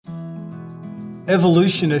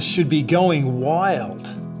Evolutionists should be going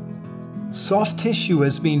wild. Soft tissue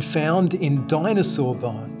has been found in dinosaur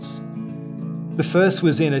bones. The first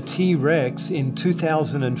was in a T-Rex in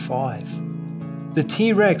 2005. The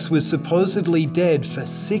T-Rex was supposedly dead for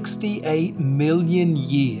 68 million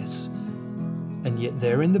years, and yet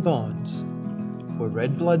there in the bones were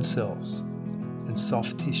red blood cells and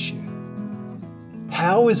soft tissue.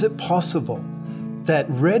 How is it possible that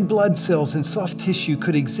red blood cells and soft tissue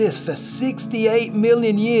could exist for 68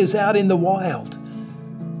 million years out in the wild?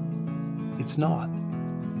 It's not.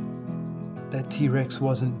 That T-Rex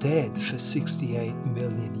wasn't dead for 68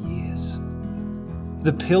 million years.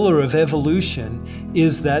 The pillar of evolution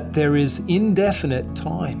is that there is indefinite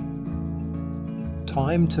time.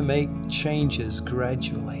 Time to make changes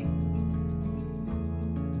gradually.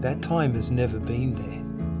 That time has never been there.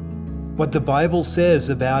 What the Bible says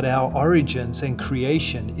about our origins and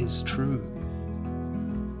creation is true.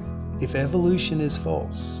 If evolution is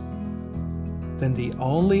false, then the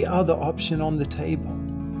only other option on the table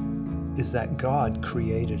is that God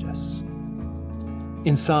created us.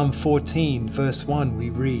 In Psalm 14, verse 1, we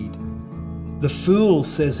read, "The fool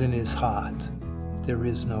says in his heart, there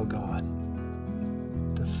is no God."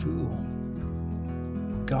 The fool.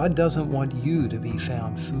 God doesn't want you to be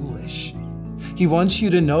found foolish. He wants you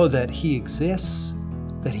to know that He exists,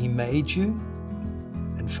 that He made you,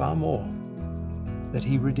 and far more, that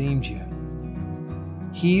He redeemed you.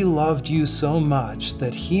 He loved you so much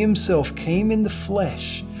that He Himself came in the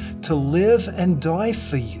flesh to live and die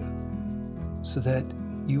for you so that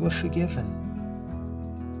you are forgiven.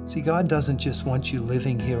 See, God doesn't just want you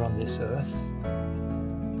living here on this earth.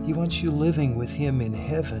 He wants you living with Him in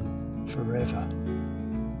heaven forever.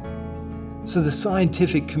 So the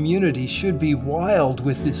scientific community should be wild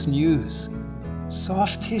with this news.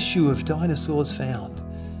 Soft tissue of dinosaurs found.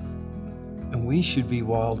 And we should be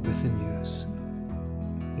wild with the news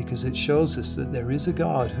because it shows us that there is a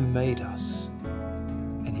God who made us,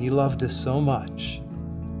 and He loved us so much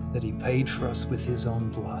that He paid for us with His own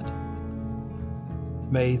blood.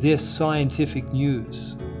 May this scientific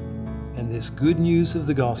news and this good news of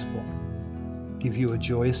the gospel give you a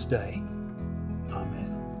joyous day